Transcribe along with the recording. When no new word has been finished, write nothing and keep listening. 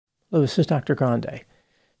Hello, this is Dr. Grande.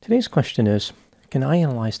 Today's question is, can I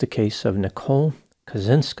analyze the case of Nicole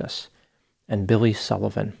Kasinskas and Billy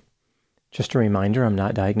Sullivan? Just a reminder, I'm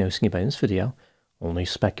not diagnosing anybody in this video, only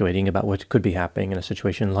speculating about what could be happening in a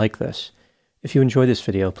situation like this. If you enjoy this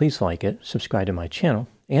video, please like it, subscribe to my channel,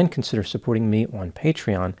 and consider supporting me on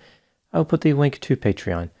Patreon. I'll put the link to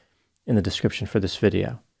Patreon in the description for this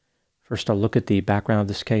video. First, I'll look at the background of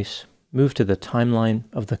this case, move to the timeline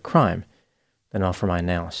of the crime, then offer my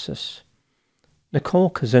analysis. Nicole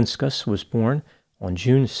Kasinskas was born on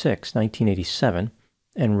June 6, 1987,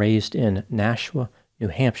 and raised in Nashua, New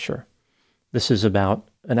Hampshire. This is about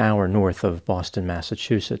an hour north of Boston,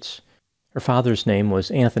 Massachusetts. Her father's name was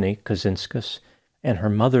Anthony Kasinskas, and her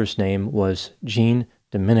mother's name was Jean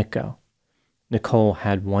Domenico. Nicole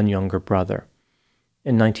had one younger brother.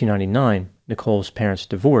 In 1999, Nicole's parents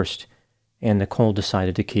divorced, and Nicole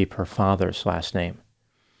decided to keep her father's last name.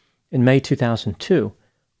 In May 2002,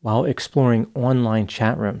 while exploring online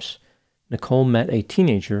chat rooms, Nicole met a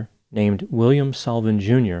teenager named William Sullivan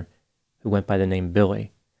Jr., who went by the name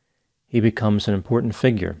Billy. He becomes an important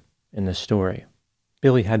figure in this story.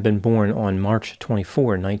 Billy had been born on March 24,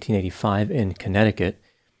 1985 in Connecticut.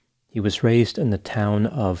 He was raised in the town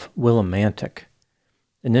of Willimantic.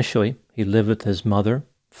 Initially, he lived with his mother,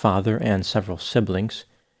 father, and several siblings.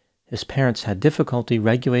 His parents had difficulty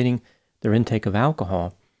regulating their intake of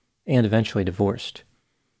alcohol and eventually divorced.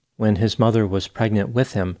 When his mother was pregnant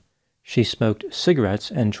with him, she smoked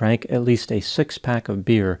cigarettes and drank at least a 6-pack of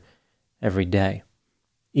beer every day.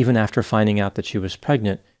 Even after finding out that she was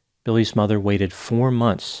pregnant, Billy's mother waited 4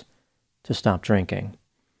 months to stop drinking.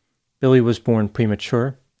 Billy was born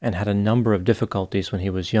premature and had a number of difficulties when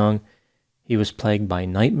he was young. He was plagued by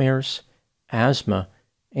nightmares, asthma,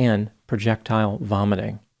 and projectile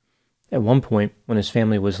vomiting. At one point, when his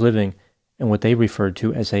family was living in what they referred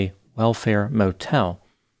to as a welfare motel,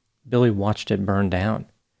 Billy watched it burn down.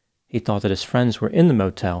 He thought that his friends were in the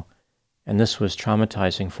motel, and this was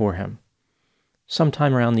traumatizing for him.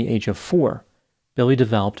 Sometime around the age of 4, Billy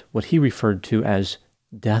developed what he referred to as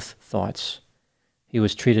death thoughts. He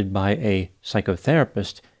was treated by a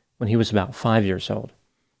psychotherapist when he was about 5 years old.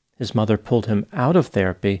 His mother pulled him out of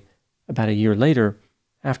therapy about a year later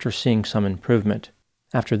after seeing some improvement.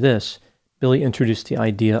 After this, Billy introduced the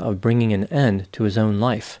idea of bringing an end to his own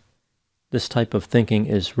life. This type of thinking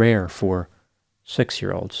is rare for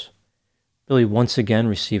 6-year-olds. Billy once again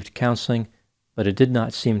received counseling, but it did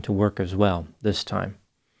not seem to work as well this time.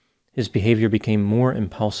 His behavior became more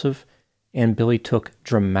impulsive, and Billy took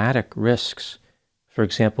dramatic risks. For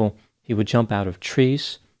example, he would jump out of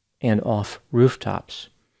trees and off rooftops.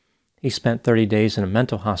 He spent 30 days in a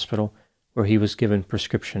mental hospital where he was given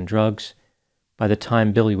prescription drugs. By the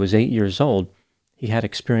time Billy was 8 years old, he had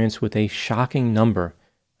experience with a shocking number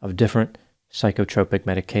of different psychotropic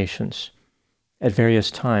medications. At various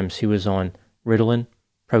times, he was on Ritalin,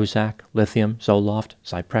 Prozac, lithium, Zoloft,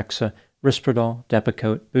 Zyprexa, Risperdal,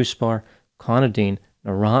 Depakote, Buspar, Clonidine,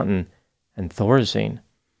 Neurontin, and Thorazine.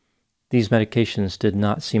 These medications did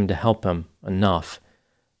not seem to help him enough.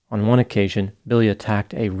 On one occasion, Billy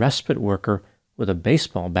attacked a respite worker with a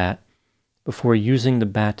baseball bat before using the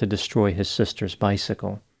bat to destroy his sister's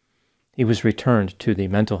bicycle. He was returned to the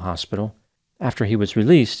mental hospital. After he was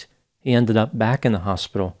released, he ended up back in the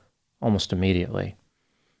hospital almost immediately.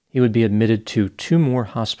 He would be admitted to 2 more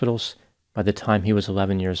hospitals by the time he was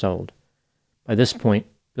 11 years old. By this point,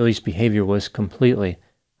 Billy's behavior was completely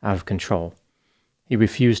out of control. He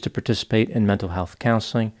refused to participate in mental health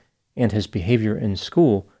counseling, and his behavior in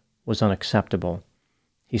school was unacceptable.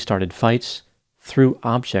 He started fights, threw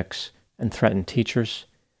objects, and threatened teachers.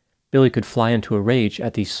 Billy could fly into a rage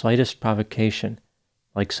at the slightest provocation,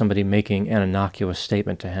 like somebody making an innocuous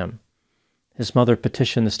statement to him. His mother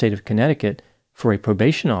petitioned the state of Connecticut for a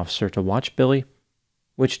probation officer to watch Billy,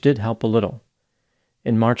 which did help a little.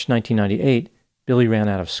 In March 1998, Billy ran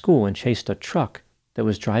out of school and chased a truck that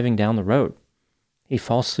was driving down the road. He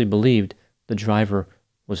falsely believed the driver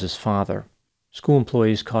was his father. School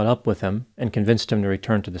employees caught up with him and convinced him to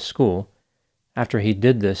return to the school. After he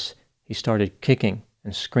did this, he started kicking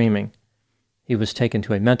and screaming. He was taken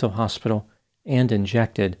to a mental hospital and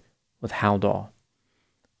injected with Haldol.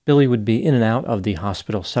 Billy would be in and out of the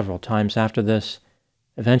hospital several times after this.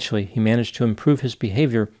 Eventually, he managed to improve his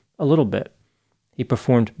behavior a little bit. He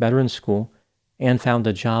performed better in school and found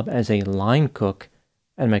a job as a line cook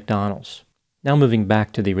at McDonald's. Now moving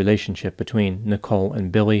back to the relationship between Nicole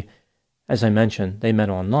and Billy. As I mentioned, they met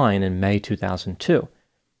online in May 2002.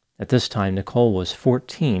 At this time, Nicole was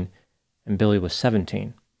 14 and Billy was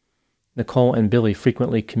 17. Nicole and Billy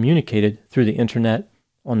frequently communicated through the internet,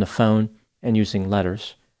 on the phone, and using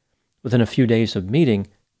letters. Within a few days of meeting,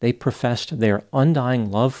 they professed their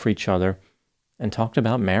undying love for each other and talked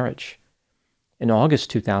about marriage. In August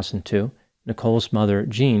 2002, Nicole's mother,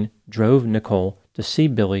 Jean, drove Nicole to see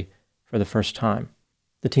Billy for the first time.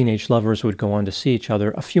 The teenage lovers would go on to see each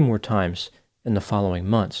other a few more times in the following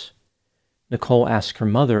months. Nicole asked her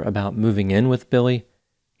mother about moving in with Billy.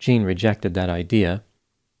 Jean rejected that idea.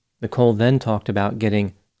 Nicole then talked about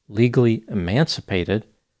getting legally emancipated.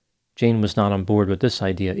 Jean was not on board with this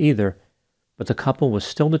idea either, but the couple was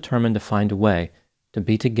still determined to find a way to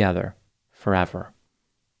be together forever.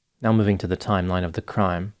 Now moving to the timeline of the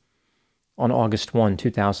crime. On August 1,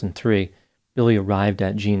 2003, Billy arrived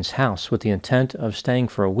at Jean's house with the intent of staying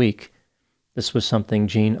for a week. This was something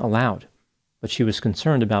Jean allowed, but she was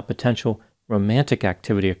concerned about potential romantic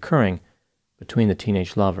activity occurring between the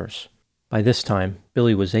teenage lovers. By this time,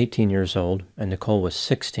 Billy was 18 years old and Nicole was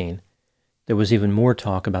 16. There was even more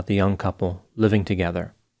talk about the young couple living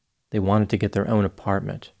together. They wanted to get their own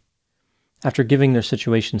apartment. After giving their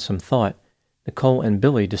situation some thought, Nicole and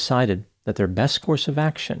Billy decided that their best course of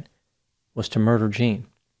action was to murder Jean.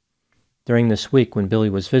 During this week when Billy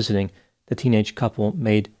was visiting, the teenage couple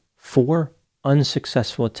made 4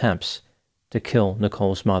 unsuccessful attempts to kill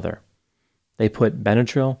Nicole's mother. They put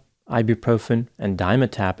Benadryl, ibuprofen, and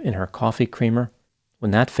Dimetap in her coffee creamer.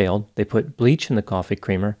 When that failed, they put bleach in the coffee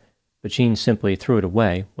creamer, but Jean simply threw it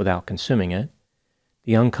away without consuming it.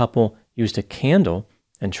 The young couple used a candle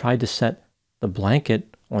and tried to set the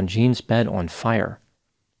blanket on Jean's bed on fire.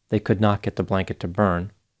 They could not get the blanket to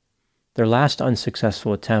burn. Their last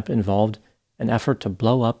unsuccessful attempt involved an effort to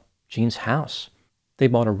blow up Jean's house. They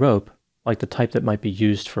bought a rope, like the type that might be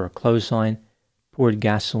used for a clothesline, poured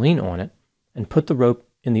gasoline on it, and put the rope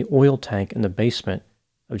in the oil tank in the basement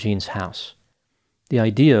of Jean's house. The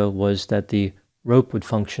idea was that the rope would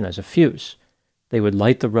function as a fuse. They would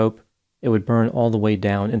light the rope, it would burn all the way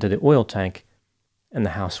down into the oil tank, and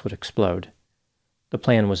the house would explode. The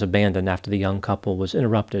plan was abandoned after the young couple was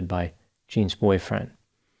interrupted by Jean's boyfriend.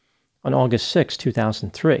 On August 6,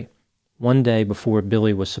 2003, one day before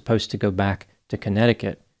Billy was supposed to go back to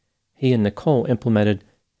Connecticut, he and Nicole implemented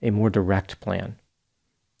a more direct plan.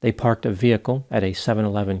 They parked a vehicle at a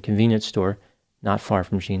 7-Eleven convenience store not far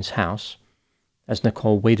from Jean's house. As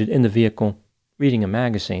Nicole waited in the vehicle, reading a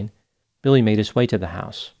magazine, Billy made his way to the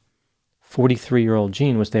house. 43-year-old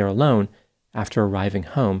Jean was there alone after arriving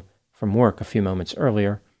home from work a few moments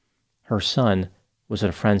earlier. Her son was at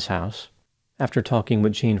a friend's house. After talking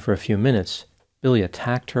with Jean for a few minutes, Billy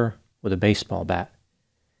attacked her with a baseball bat.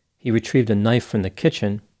 He retrieved a knife from the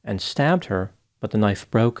kitchen and stabbed her, but the knife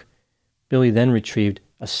broke. Billy then retrieved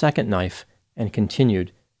a second knife and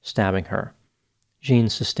continued stabbing her. Jean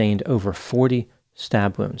sustained over 40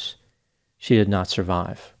 stab wounds. She did not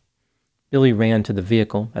survive. Billy ran to the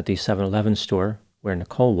vehicle at the 7-Eleven store where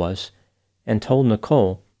Nicole was and told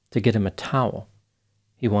Nicole to get him a towel.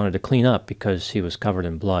 He wanted to clean up because he was covered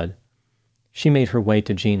in blood. She made her way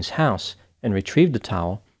to Jean's house and retrieved the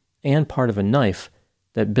towel and part of a knife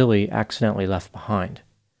that Billy accidentally left behind.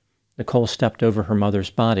 Nicole stepped over her mother's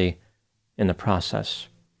body in the process.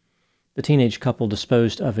 The teenage couple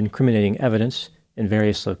disposed of incriminating evidence in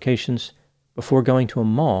various locations before going to a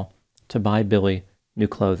mall to buy Billy new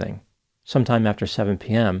clothing. Sometime after 7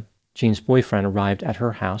 p.m., Jean's boyfriend arrived at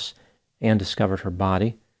her house and discovered her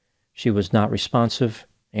body. She was not responsive,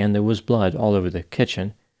 and there was blood all over the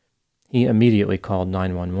kitchen. He immediately called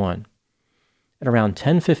 911. At around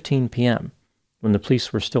 10:15 p.m., when the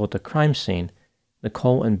police were still at the crime scene,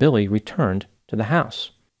 Nicole and Billy returned to the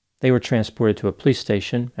house. They were transported to a police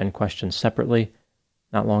station and questioned separately.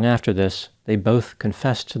 Not long after this, they both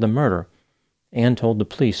confessed to the murder and told the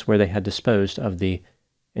police where they had disposed of the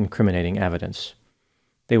incriminating evidence.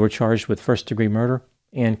 They were charged with first-degree murder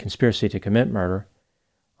and conspiracy to commit murder.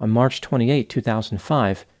 On March 28,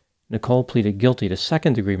 2005, Nicole pleaded guilty to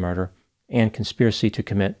second-degree murder and conspiracy to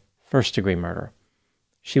commit first-degree murder.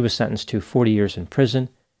 She was sentenced to 40 years in prison,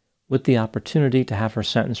 with the opportunity to have her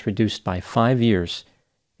sentence reduced by 5 years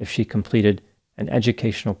if she completed an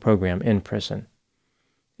educational program in prison.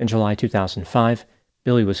 In July 2005,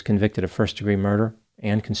 Billy was convicted of first-degree murder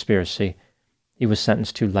and conspiracy. He was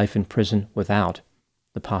sentenced to life in prison without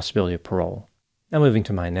the possibility of parole. Now moving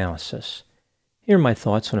to my analysis. Here are my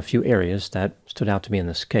thoughts on a few areas that stood out to me in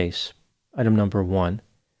this case. Item number 1.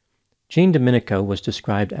 Jean Domenico was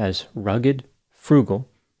described as rugged, frugal,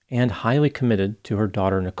 and highly committed to her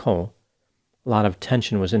daughter Nicole. A lot of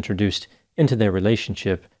tension was introduced into their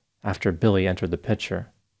relationship after Billy entered the picture.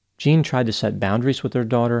 Jean tried to set boundaries with her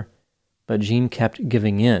daughter, but Jean kept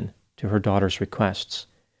giving in to her daughter's requests.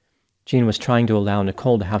 Jean was trying to allow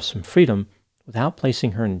Nicole to have some freedom without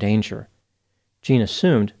placing her in danger. Jean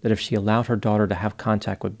assumed that if she allowed her daughter to have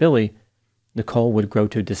contact with Billy, Nicole would grow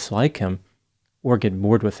to dislike him or get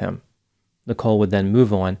bored with him. Nicole would then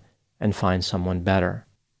move on and find someone better.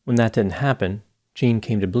 When that didn't happen, Jean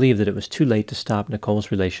came to believe that it was too late to stop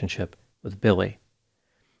Nicole's relationship with Billy.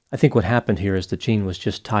 I think what happened here is that Jean was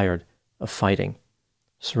just tired of fighting.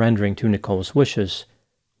 Surrendering to Nicole's wishes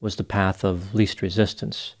was the path of least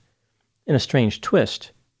resistance. In a strange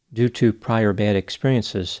twist, due to prior bad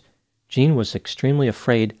experiences, Jean was extremely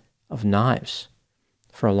afraid of knives.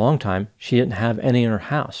 For a long time, she didn't have any in her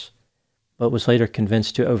house, but was later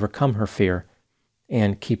convinced to overcome her fear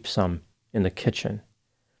and keep some in the kitchen.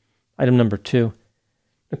 Item number 2.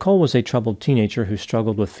 Nicole was a troubled teenager who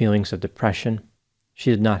struggled with feelings of depression. She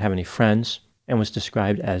did not have any friends and was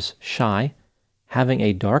described as shy, having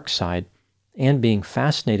a dark side, and being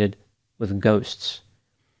fascinated with ghosts.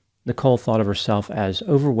 Nicole thought of herself as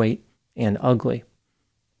overweight and ugly.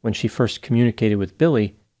 When she first communicated with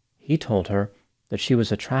Billy, he told her that she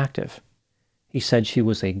was attractive. He said she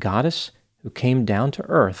was a goddess who came down to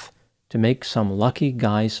earth to make some lucky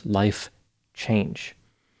guy's life change.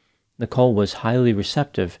 Nicole was highly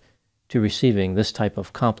receptive to receiving this type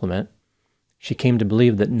of compliment. She came to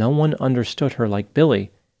believe that no one understood her like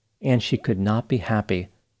Billy, and she could not be happy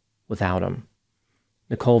without him.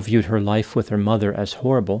 Nicole viewed her life with her mother as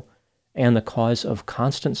horrible and the cause of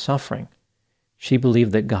constant suffering. She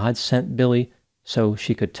believed that God sent Billy so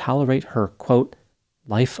she could tolerate her, quote,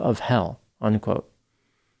 life of hell, unquote.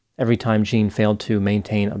 Every time Jean failed to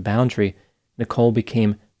maintain a boundary, Nicole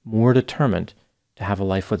became more determined to have a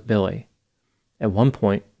life with Billy. At one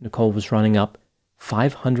point, Nicole was running up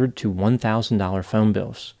 $500 to $1,000 phone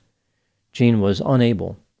bills. Jean was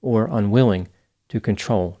unable or unwilling to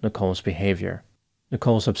control Nicole's behavior.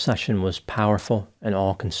 Nicole's obsession was powerful and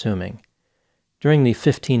all-consuming. During the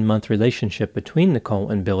 15-month relationship between Nicole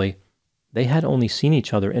and Billy, they had only seen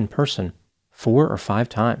each other in person 4 or 5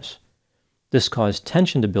 times. This caused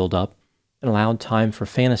tension to build up and allowed time for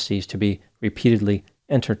fantasies to be repeatedly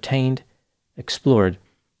entertained, explored,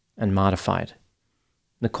 and modified.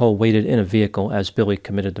 Nicole waited in a vehicle as Billy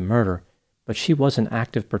committed the murder, but she was an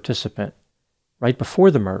active participant. Right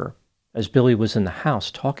before the murder, as Billy was in the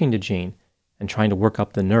house talking to Jean and trying to work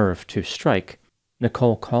up the nerve to strike,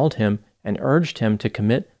 Nicole called him and urged him to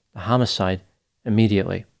commit the homicide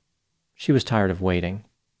immediately. She was tired of waiting.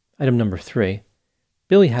 Item number 3.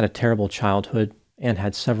 Billy had a terrible childhood and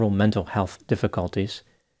had several mental health difficulties.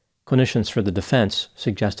 Clinicians for the defense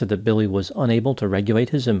suggested that Billy was unable to regulate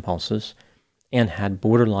his impulses and had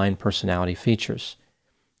borderline personality features.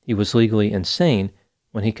 He was legally insane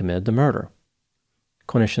when he committed the murder.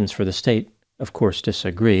 Clinicians for the state, of course,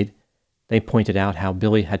 disagreed. They pointed out how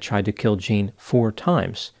Billy had tried to kill Jean 4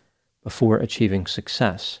 times before achieving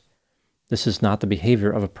success. This is not the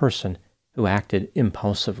behavior of a person who acted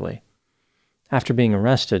impulsively. After being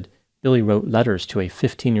arrested, Billy wrote letters to a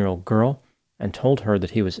 15-year-old girl and told her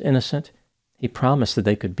that he was innocent. He promised that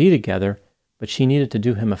they could be together, but she needed to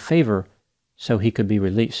do him a favor so he could be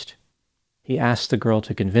released. He asked the girl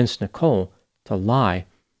to convince Nicole to lie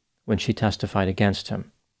when she testified against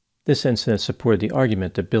him. This incident supported the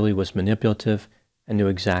argument that Billy was manipulative and knew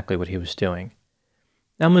exactly what he was doing.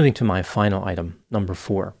 Now moving to my final item, number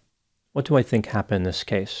 4. What do I think happened in this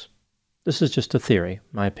case? This is just a theory,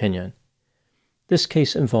 my opinion. This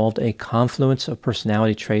case involved a confluence of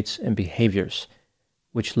personality traits and behaviors,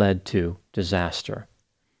 which led to disaster.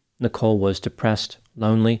 Nicole was depressed,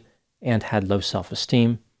 lonely, and had low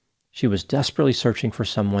self-esteem. She was desperately searching for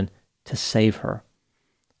someone to save her.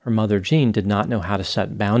 Her mother, Jean, did not know how to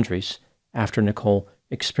set boundaries after Nicole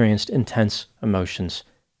experienced intense emotions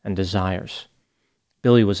and desires.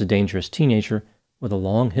 Billy was a dangerous teenager with a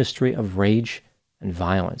long history of rage and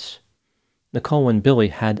violence. Nicole and Billy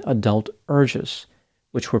had adult urges,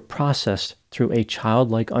 which were processed through a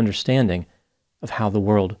childlike understanding of how the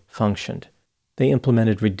world functioned. They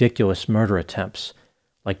implemented ridiculous murder attempts,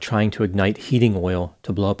 like trying to ignite heating oil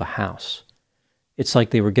to blow up a house. It's like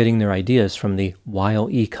they were getting their ideas from the Wile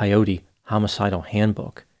E. Coyote homicidal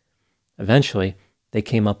handbook. Eventually, they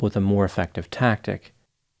came up with a more effective tactic.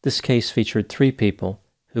 This case featured 3 people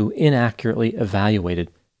who inaccurately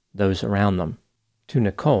evaluated those around them. To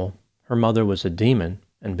Nicole, her mother was a demon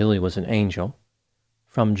and Billy was an angel.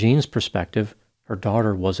 From Jean's perspective, her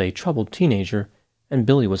daughter was a troubled teenager and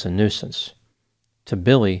Billy was a nuisance. To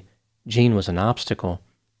Billy, Jean was an obstacle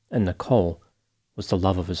and Nicole was the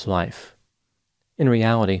love of his life. In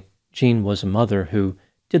reality, Jean was a mother who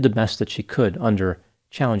did the best that she could under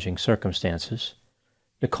challenging circumstances.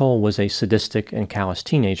 Nicole was a sadistic and callous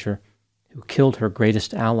teenager who killed her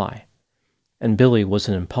greatest ally, and Billy was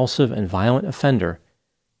an impulsive and violent offender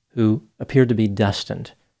who appeared to be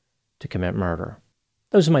destined to commit murder.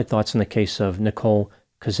 Those are my thoughts in the case of Nicole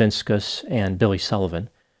Kasinskas and Billy Sullivan.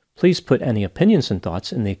 Please put any opinions and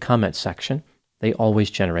thoughts in the comment section. They always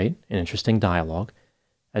generate an interesting dialogue.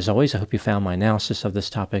 As always, I hope you found my analysis of this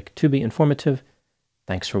topic to be informative.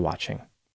 Thanks for watching.